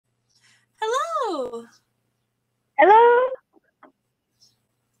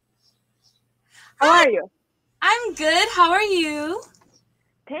are you? I'm good. How are you?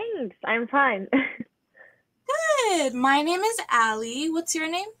 Thanks, I'm fine. Good. My name is Ali. What's your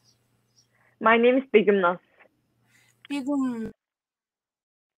name? My name is Begüm. Begüm.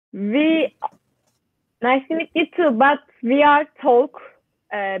 Nice to meet you too, but we are talk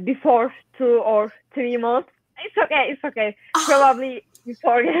before 2 or 3 months. It's okay. Probably you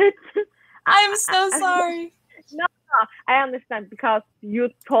forget. I'm so sorry. No, I understand because you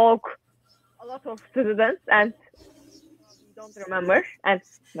talk a lot of students and you don't remember and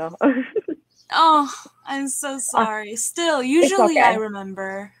no. Oh, I'm so sorry. Still, usually okay. I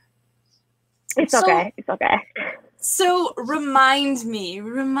remember. It's okay. So remind me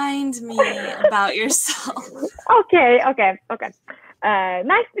about yourself. Okay.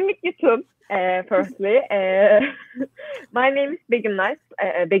 Nice to meet you too. Firstly, my name is Begüm.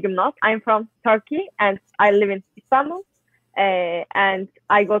 Begüm. I'm from Turkey and I live in Istanbul. And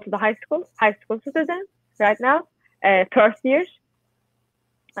I go to the high school student right now, first year.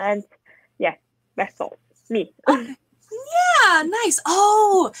 And yeah, that's all. Me. Okay. Yeah, nice.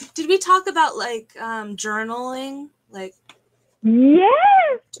 Oh, did we talk about like journaling? Like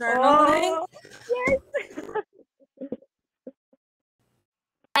yes, journaling? Oh, yes.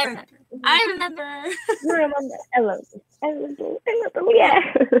 I remember. You remember a little, yeah.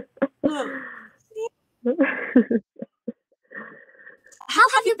 How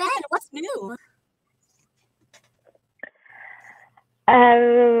have you been? What's new?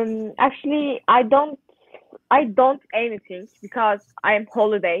 Actually, I don't anything because I'm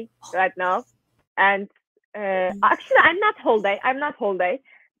holiday right now, and actually I'm not holiday.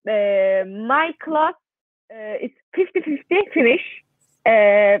 My class is 50-50 finish.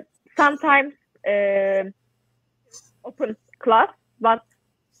 Sometimes open class, but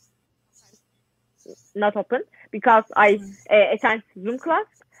not open because I attend Zoom class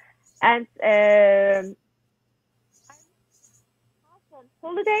and half on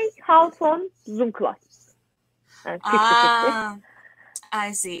holiday, half on Zoom class. 50-50.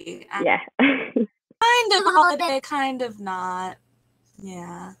 I see. Yeah. Kind of holiday, kind of not.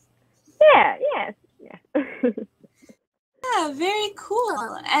 Yeah. Yeah. Yeah, very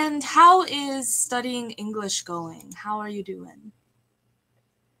cool. And how is studying English going? How are you doing?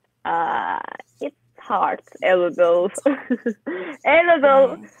 It's hard a little,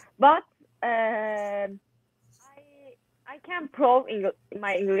 but I can prove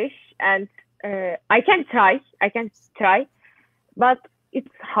my English and I can try, but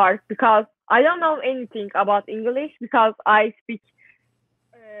it's hard because I don't know anything about English because I speak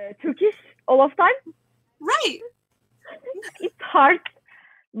Turkish all of time. Right. It's hard,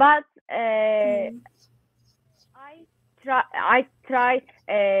 but I try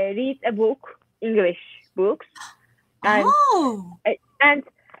read a book, English books, and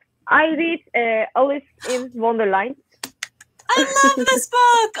I read Alice in Wonderland. I love this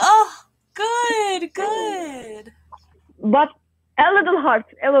book. Oh, good. But a little hard.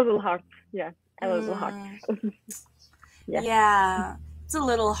 Yeah, a little hard. Yeah, it's a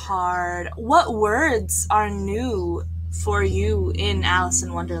little hard. What words are new for you in Alice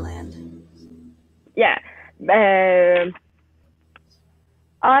in Wonderland? Yeah,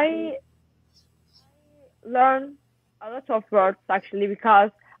 I learn a lot of words actually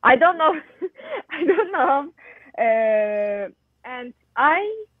because I don't know, and I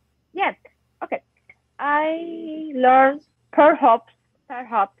learn perhaps,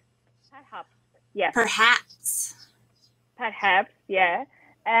 yeah. Perhaps, yeah,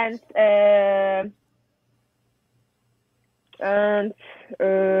 and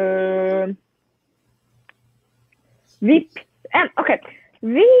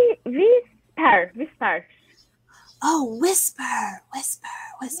whisper. Oh,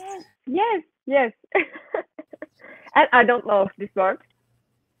 whisper. Yes. And I don't know this word.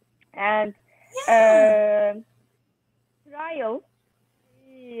 And trial.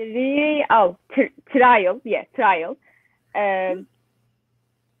 Trial. And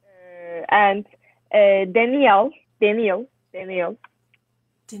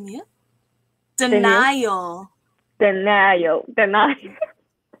Denial.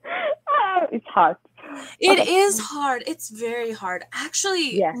 Oh, it's hard. It is hard. It's very hard.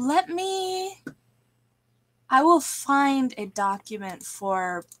 Actually, I will find a document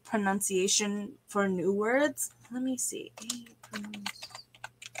for pronunciation for new words. Let me see.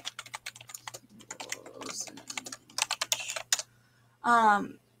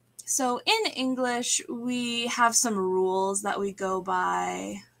 So in English, we have some rules that we go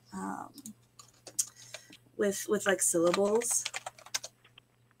by with like syllables.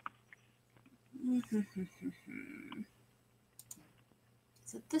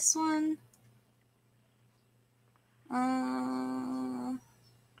 Is it this one? I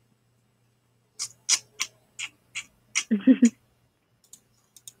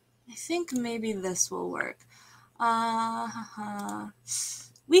think maybe this will work.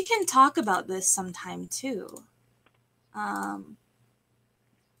 We can talk about this sometime too. I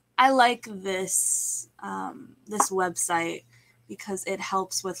like this this website because it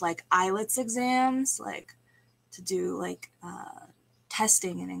helps with like IELTS exams, like to do like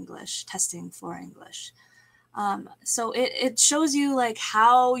testing in English, testing for English. So it shows you like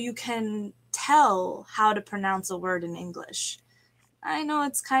how you can tell how to pronounce a word in English. I know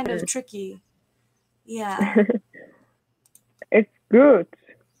it's kind of tricky. Yeah. It's good.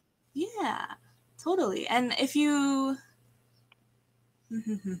 Yeah, totally. And if you...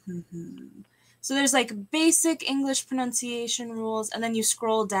 So there's like basic English pronunciation rules, and then you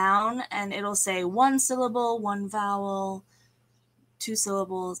scroll down and it'll say 1 syllable, 1 vowel, 2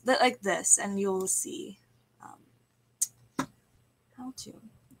 syllables, like this, and you'll see how to.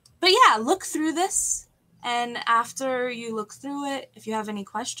 But yeah, look through this, and after you look through it, if you have any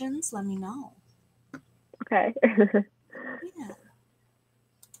questions, let me know. Okay. Yeah.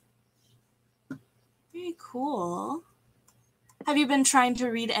 Very cool. Have you been trying to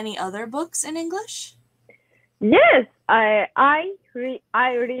read any other books in English? Yes, I read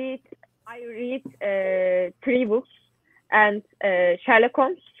 3 books, and Sherlock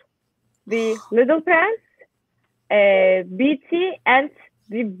Holmes, The Little Prince, Beauty and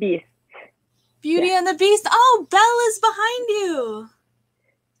the Beast. Beauty and the Beast. Oh, Belle is behind you.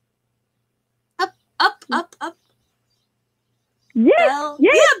 Up, up, up, up. Yes, Belle.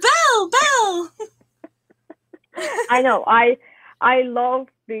 yes. Yeah, Belle. I know. I love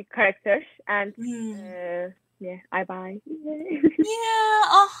the characters, and yeah, I buy. Yeah.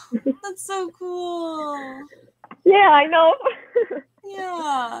 Oh, that's so cool. Yeah, I know.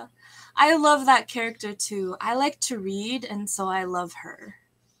 Yeah. I love that character too. I like to read, and so I love her.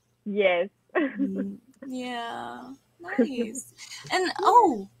 Yes. Yeah. Nice. And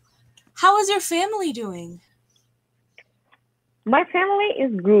oh, how is your family doing? My family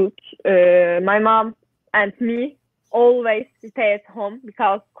is good. My mom and me always stay at home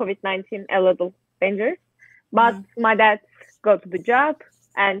because COVID-19 a little dangerous. But my dad go to the job,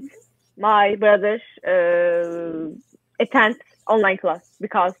 and my brother attends online class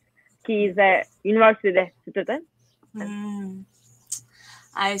because he is a university student.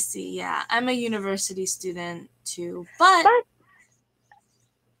 I see. Yeah, I'm a university student too. But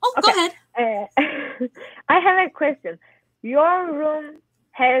oh, okay. Go ahead. I have a question. Your room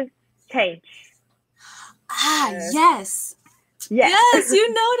has changed. Yes. Yes,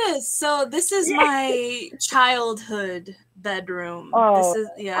 you noticed. So this is my childhood bedroom. Oh. This is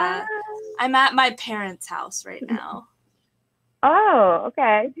I'm at my parents' house right now. Oh,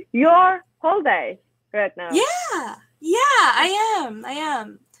 okay. Your holiday right now. Yeah, I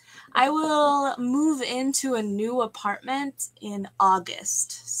am. I will move into a new apartment in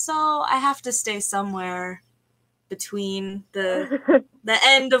August. So I have to stay somewhere between the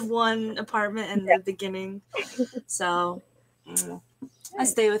end of one apartment and the beginning. So I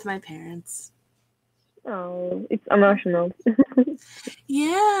stay with my parents. Oh, it's emotional.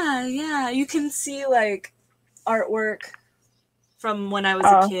 Yeah. You can see like artwork from when I was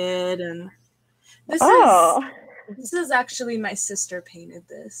a kid, and this is actually my sister painted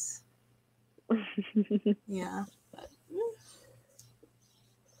this. Yeah.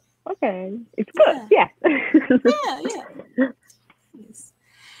 Okay, it's good. Yeah. Yeah. Yes.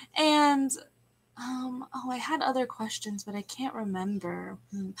 And I had other questions, but I can't remember.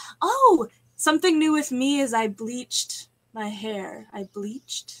 Oh, something new with me is I bleached my hair. I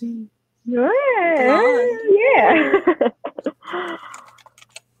bleached. Yeah.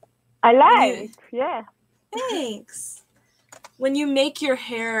 I like. Yeah. Thanks. When you make your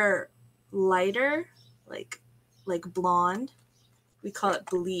hair lighter, like blonde, we call it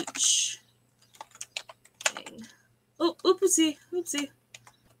bleach. Oh, oopsie.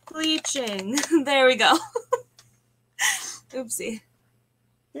 Bleaching. There we go. Oopsie.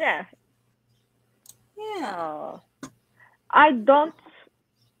 Yeah. Yeah. I don't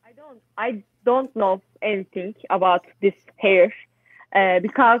know anything about this hair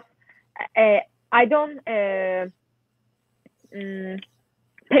because I don't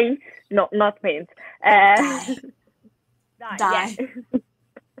paint. No, not paint. Dye. Yeah.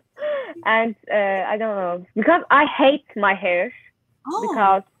 And I don't know because I hate my hair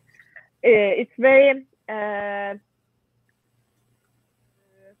because it's very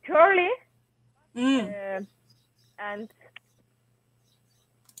curly and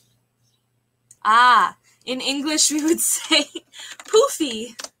in English we would say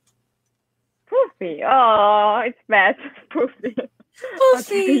poofy. Poofy. Oh, it's bad. Poofy.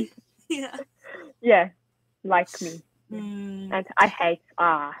 Poofy. Yeah. Yeah, like me. And I hate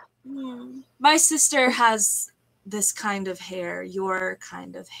My sister has this kind of hair, your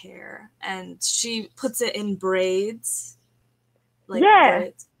kind of hair, and she puts it in braids, like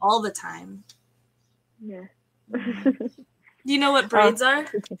braids, all the time. Yeah. Do you know what braids are?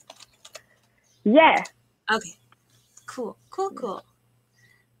 Yeah. Okay. Cool.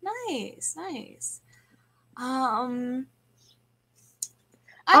 Nice.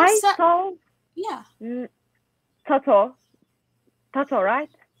 I saw yeah. Tato, right?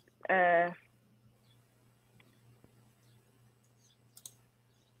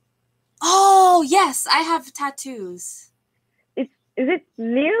 Oh yes, I have tattoos. Is it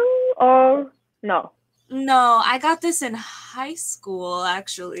new or no? No, I got this in high school.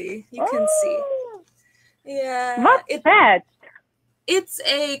 Actually, you can see. Yeah. What's that? It's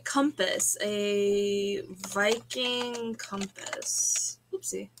a compass, a Viking compass.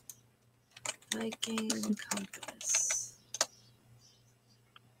 Oopsie. Viking compass.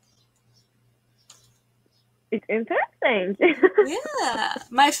 It's interesting. Yeah.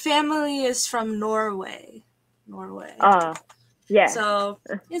 My family is from Norway. Yeah. So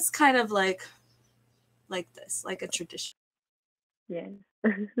it's kind of like this, like a tradition. Yeah.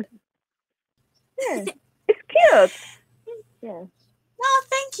 Yeah. It's cute. Yeah. Oh,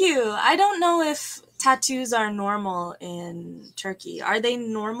 thank you. I don't know if tattoos are normal in Turkey. Are they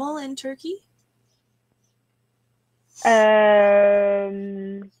normal in Turkey?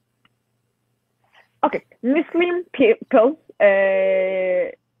 Okay, Muslim people,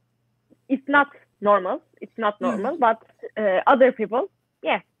 it's not normal. But other people,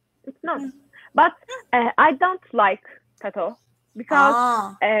 yeah, it's not. But I don't like tattoo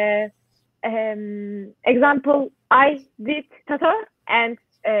because, example, I did tattoo and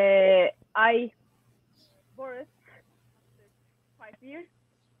I wore it after 5 years.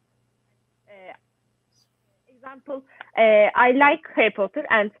 Example, I like Harry Potter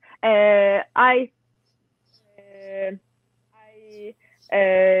and I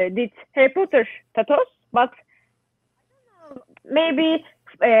did Harry Potter tattoos, but I don't know, maybe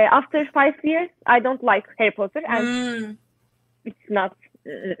after 5 years I don't like Harry Potter and it's not.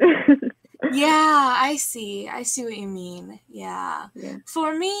 Yeah, I see what you mean. Yeah.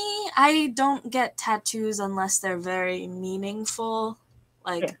 For me, I don't get tattoos unless they're very meaningful.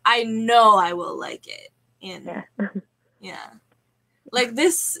 Like I know I will like it. Yeah. Like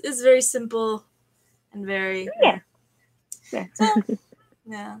this is very simple and very So,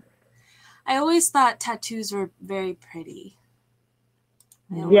 yeah. I always thought tattoos were very pretty.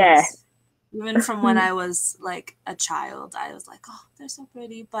 Even from when I was like a child, I was like, oh, they're so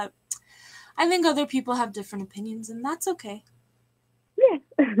pretty. But I think other people have different opinions, and that's okay. Yeah.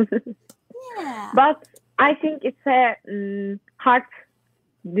 But I think it's a hard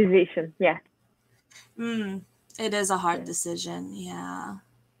decision. Yeah. It is a hard decision. Yeah.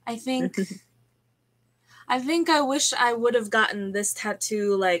 I think I wish I would have gotten this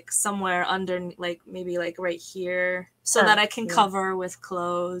tattoo like somewhere under, like maybe like right here, so that I can cover with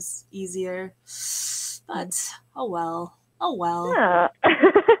clothes easier. But oh well.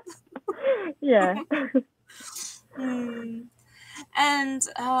 Yeah. And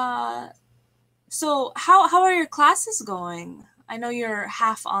so how are your classes going? I know you're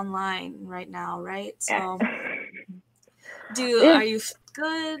half online right now, right? So are you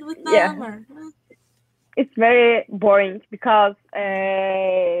good with them or? It's very boring because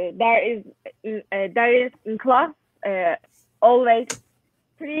there is in class always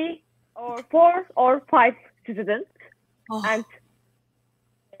 3 or 4 or 5 students, and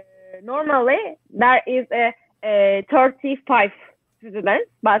normally there is a 35 students,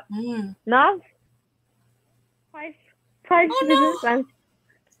 but now 5 students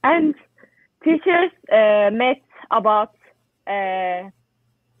and teachers met about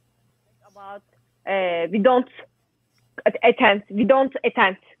we don't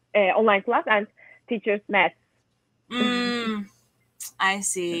attend online class, and teachers met. I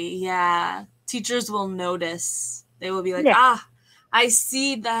see. Yeah, teachers will notice. They will be like, I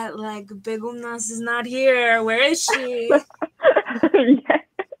see that like Begüm is not here. Where is she?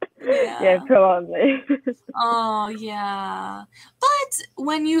 Yeah, probably. Oh yeah, but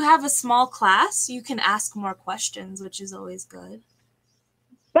when you have a small class, you can ask more questions, which is always good.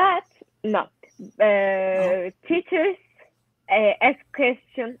 But no. Teachers ask a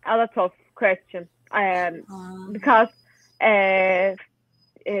lot of questions because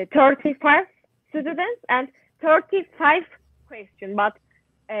 35 students and 35 questions, but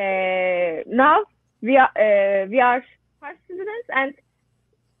now we are 5 students and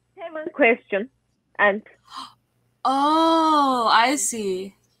 7 questions. and Oh, I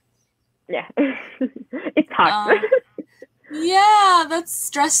see. yeah, it's hard. Yeah, that's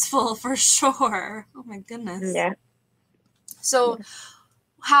stressful for sure. Oh my goodness. Yeah. So,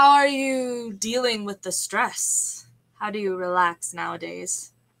 how are you dealing with the stress? How do you relax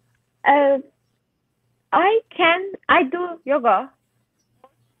nowadays? I do yoga.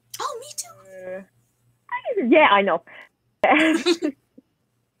 Oh, me too. Yeah, I know.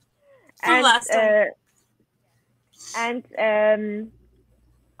 From last time. And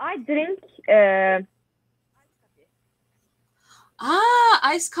I drink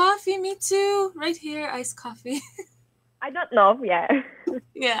Iced coffee. Me too. Right here, iced coffee. I don't know, yeah.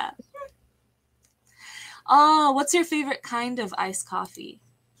 Yeah. Oh, what's your favorite kind of iced coffee?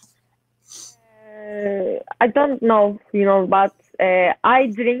 I don't know, but I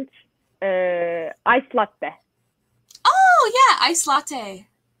drink iced latte. Oh, yeah, iced latte.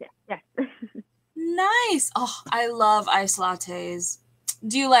 Yeah. Nice. Oh, I love iced lattes.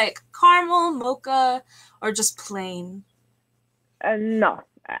 Do you like caramel, mocha, or just plain? No,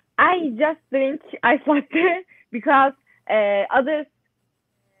 I just drink iced latte because others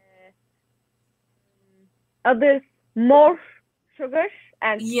more sugar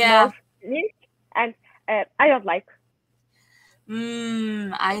and more milk, and I don't like.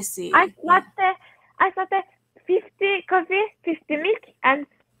 I see. Iced latte, 50 coffee, 50 milk, and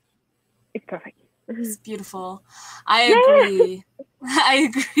it's perfect. It's beautiful. I agree. I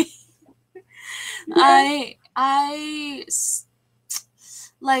agree. I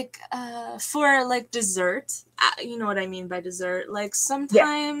like for like dessert, you know what I mean by dessert. Like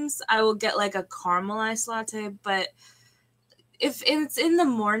sometimes I will get like a caramelized latte, but if it's in the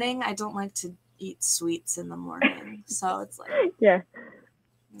morning, I don't like to eat sweets in the morning. So it's like yeah,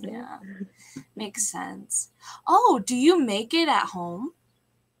 makes sense. Oh, do you make it at home?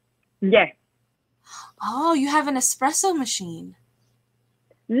 Yeah. Oh, you have an espresso machine.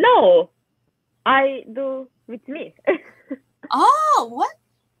 No, I do with me. Oh, what?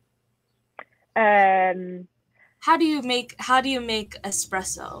 How do you make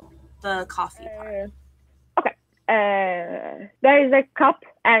espresso, the coffee part? Okay. There is a cup,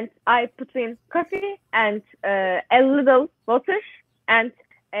 and I put in coffee and a little water, and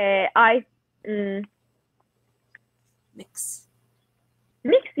I mix.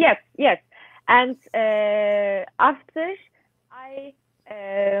 Yes. And after I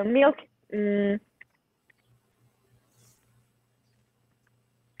milk.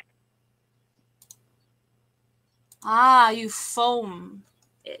 You foam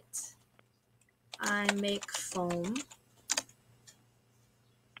it. I make foam.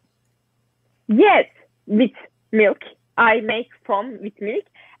 Yes, with milk. I make foam with milk,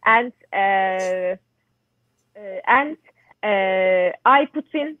 and I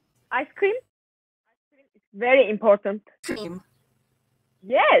put in ice cream. Ice cream is very important. Cream.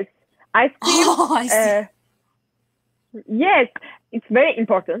 Yes, ice cream. Oh, I see. Yes, it's very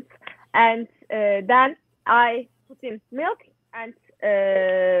important. And then I put in milk and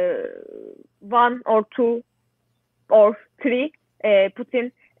 1 or 2 or 3 put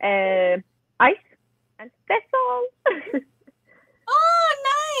in ice, and that's all. Oh,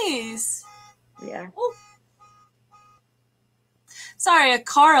 nice. Yeah. Oh. Sorry, a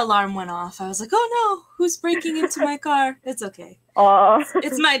car alarm went off. I was like, oh no, who's breaking into my car? It's okay.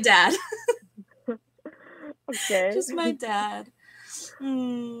 It's my dad. Okay. Just my dad.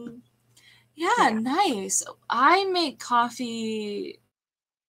 Yeah, nice. I make coffee.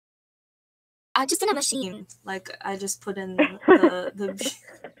 I just in a machine. Like I just put in the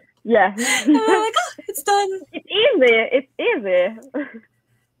Yeah. And I'm like, oh, it's done. It's easy.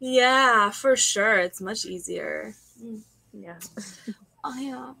 Yeah, for sure. It's much easier. Yeah. Oh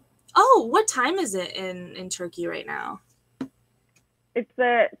yeah. Oh, what time is it in Turkey right now? It's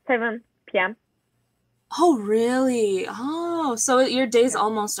 7 p.m. Oh, really? Oh, so your day's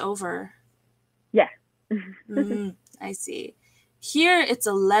almost over. Yeah. I see. Here it's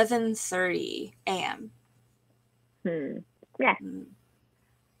 11:30 a.m. Yeah.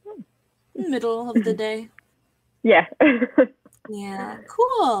 Middle of the day. Yeah. Yeah.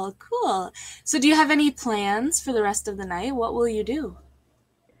 Cool. So do you have any plans for the rest of the night? What will you do?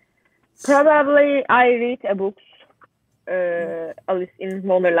 Probably I read a book, Alice in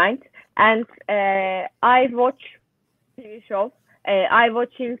Wonderland, and I watch TV shows. I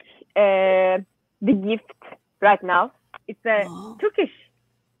watching The Gift right now. It's a Turkish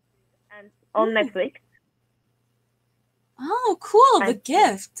and on Netflix. Oh, cool. The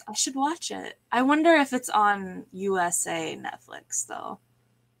Gift. I should watch it. I wonder if it's on USA Netflix, though.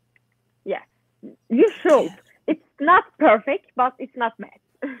 Yeah, you should. It's not perfect, but it's not bad.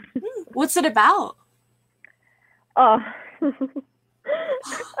 What's it about? Oh,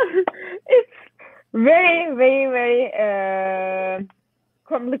 it's very, very, very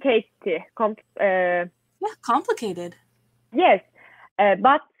complicated. Yeah, complicated. Yes,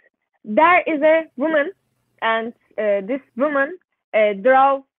 but there is a woman, and this woman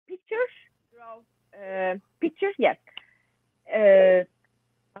draw pictures. Pictures, yes.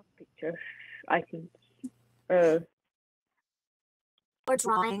 Not pictures, I think. Or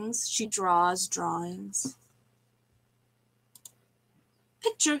drawings. She draws drawings.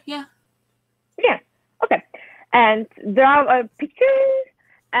 Picture, yeah. Yeah, okay. And draw a picture,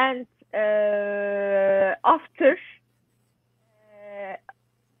 and after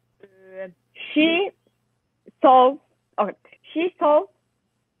she saw, okay, she saw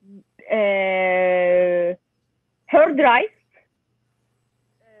her drive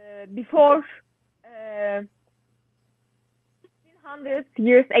before 1,500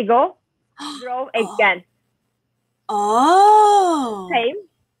 years ago. Draw again. Oh. Same.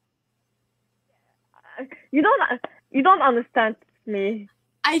 You don't understand me.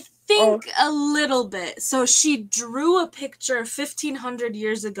 I think a little bit. So she drew a picture 1,500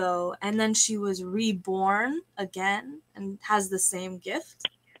 years ago, and then she was reborn again and has the same gift.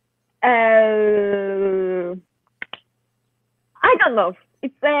 I don't know.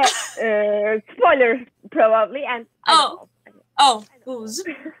 It's a spoiler probably, and I don't know. Who's?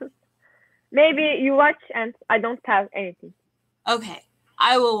 Maybe you watch, and I don't have anything. Okay,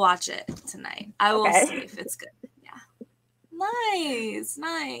 I will watch it tonight. I will Okay. see if it's good. Yeah.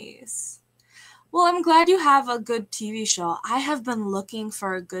 Nice. Well, I'm glad you have a good TV show. I have been looking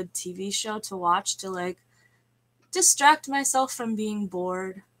for a good TV show to watch to like distract myself from being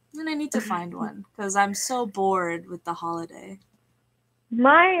bored. And I need to find one because I'm so bored with the holiday.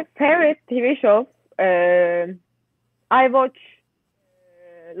 My favorite TV show I watched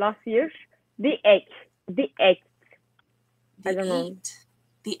last year, The Act. I don't know.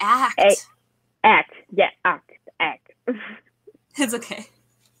 The Act. Act. Yeah, Act. It's okay.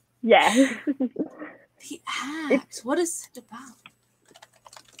 Yeah. The Act. What is it about?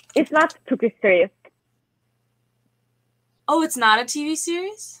 It's not Turkish series. Oh, it's not a TV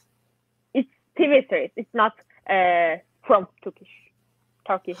series? It's TV series. It's not from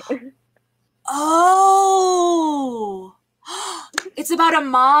Turkey. Oh. It's about a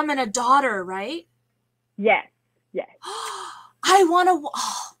mom and a daughter, right? Yes. I want to.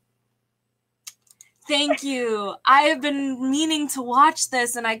 Oh. Thank you. I have been meaning to watch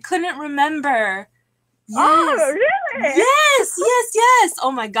this and I couldn't remember. Yes. Oh, really? Yes.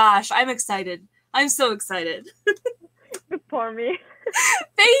 Oh my gosh. I'm excited. I'm so excited. Good for me.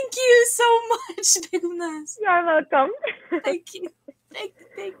 Thank you so much, Begüm. You're welcome. Thank you.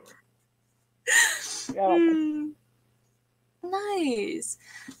 You're welcome. Nice.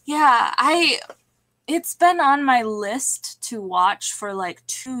 Yeah, it's been on my list to watch for like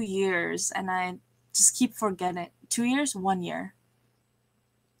 2 years and I just keep forgetting. 2 years? 1 year.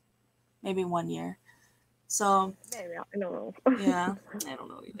 Maybe 1 year. So Maybe, I don't know. Yeah, I don't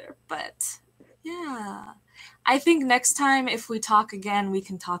know either. But yeah. I think next time if we talk again, we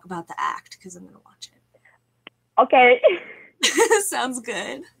can talk about The Act because I'm going to watch it. Okay. Sounds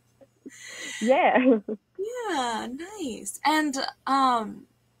good. Yeah. Yeah, nice. And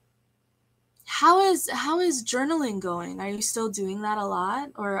how is journaling going? Are you still doing that a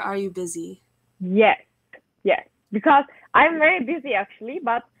lot or are you busy? Yes. Because I'm very busy actually,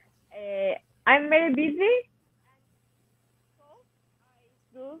 but I'm very busy. So I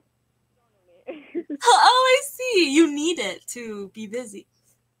do journaling. Oh, I see. You need it to be busy.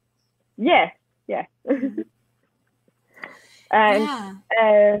 Yeah.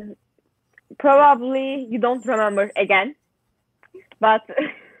 And probably you don't remember again, but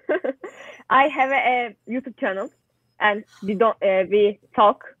I have a YouTube channel, and we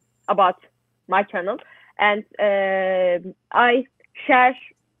talk about my channel, and I share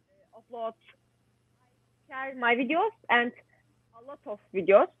my videos and a lot of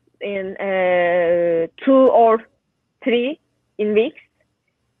videos in 2 or 3 in weeks,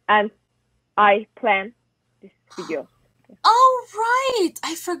 and I plan this video. Oh, right.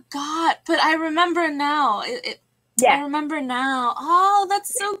 I forgot, but I remember now. Yeah. I remember now. Oh,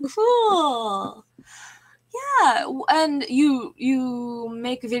 that's so cool. Yeah, and you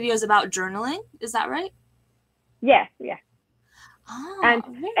make videos about journaling, is that right? Yeah. Oh, And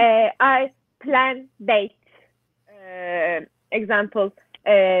I plan dates. Example,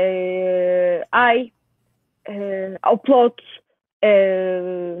 I upload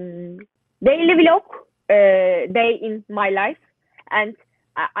daily vlog, day in my life, and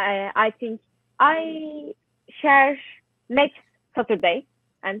I think I share next Saturday,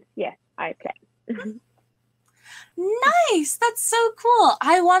 and yeah, I plan. Nice. That's so cool.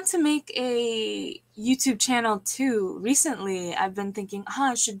 I want to make a YouTube channel too. Recently, I've been thinking,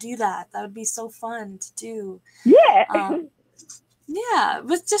 I should do that. That would be so fun to do. Yeah. Yeah,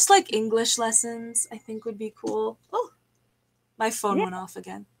 with just like English lessons, I think would be cool. Oh, my phone Yeah. went off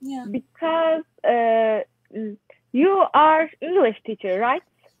again. Yeah. Because you are English teacher, right?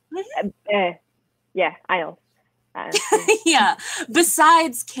 Yeah, I know. Yeah.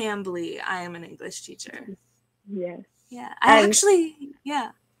 Besides Cambly, I am an English teacher. Yeah. Yeah. I actually,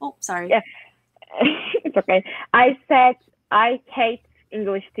 yeah. Oh, sorry. Yeah. It's okay. I said I hate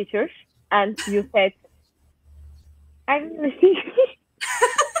English teachers, and you said I'm English teacher.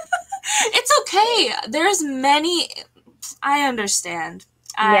 It's okay. There's many. I understand.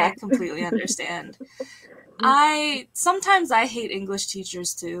 I completely understand. Sometimes I hate English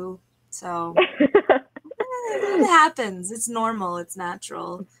teachers too. So it happens. It's normal. It's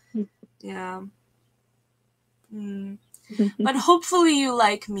natural. Yeah. But hopefully you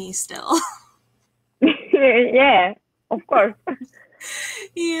like me still. Yeah, of course.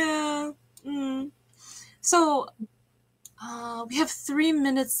 Yeah. So we have 3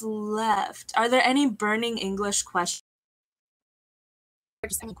 minutes left. Are there any burning English questions? Or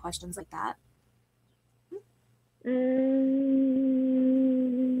just any questions like that?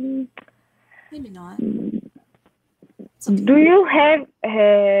 Maybe not. Okay. Do you have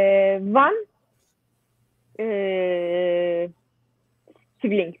one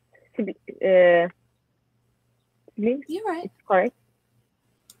siblings? Siblings? You're right. It's correct.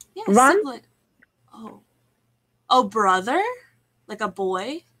 Yeah, One? sibling. Oh, brother? Like a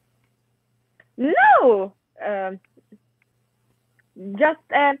boy? No. Just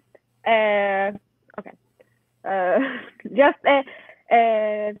okay. Just do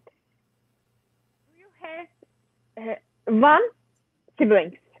you have one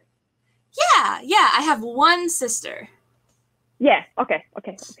siblings? Yeah, I have one sister. Yeah. Okay.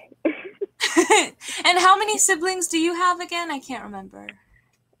 And how many siblings do you have again? I can't remember.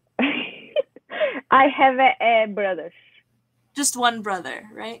 I have a brother. Just one brother,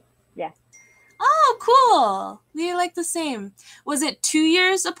 right? Yeah. Oh, cool. We like the same. Was it 2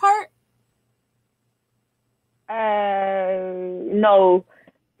 years apart? No.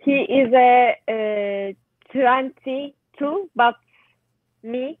 He is a 22, but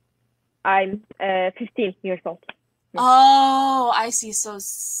me, I'm 15 years old. Oh, I see. So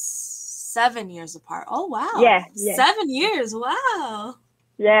 7 years apart. Oh, wow. Yeah. 7 years. Wow.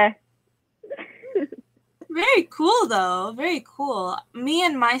 Yeah. Very cool, though. Very cool. Me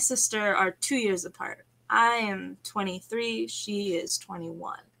and my sister are 2 years apart. I am 23. She is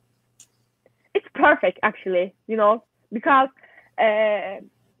 21. It's perfect, actually, because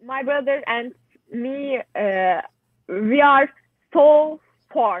my brother and me, we are so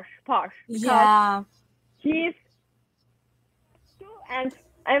far. Yeah. He's 2 and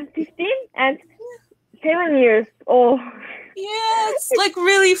I'm 15 and 7 years. Oh. Yeah, it's like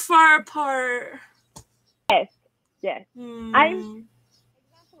really far apart. Yes. I'm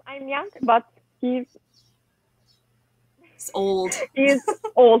young, but he's old. He's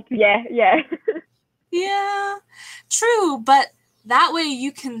old. Yeah. Yeah, true. But that way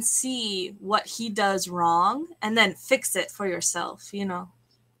you can see what he does wrong and then fix it for yourself, Yes.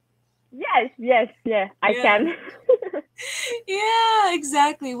 I can. Yeah,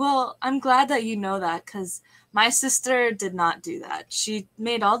 exactly. Well, I'm glad that you know that, because my sister did not do that. She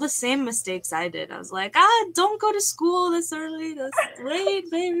made all the same mistakes I did. I was like, don't go to school this early. Just wait,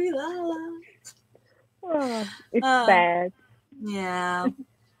 baby. La, la. Oh, it's bad. Yeah.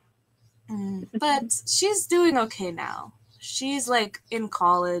 But she's doing okay now. She's like in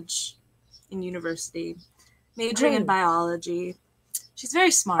college, in university, majoring in biology. She's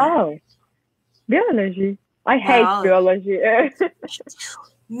very smart. Oh, biology. I hate biology.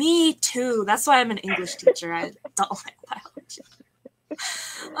 Me too. That's why I'm an English teacher. I don't like biology.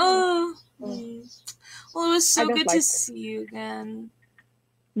 Well, it was so good to see you again.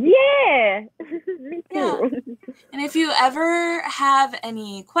 Yeah, me too. Yeah. And if you ever have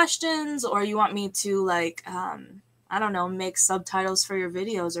any questions or you want me to I don't know, make subtitles for your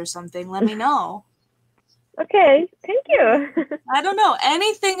videos or something, let me know. Okay, thank you. I don't know.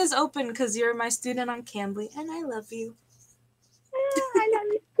 Anything is open because you're my student on Cambly and I love you. I love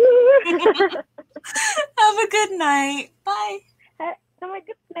you too. Have a good night. Bye. Have a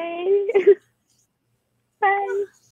good night. Bye.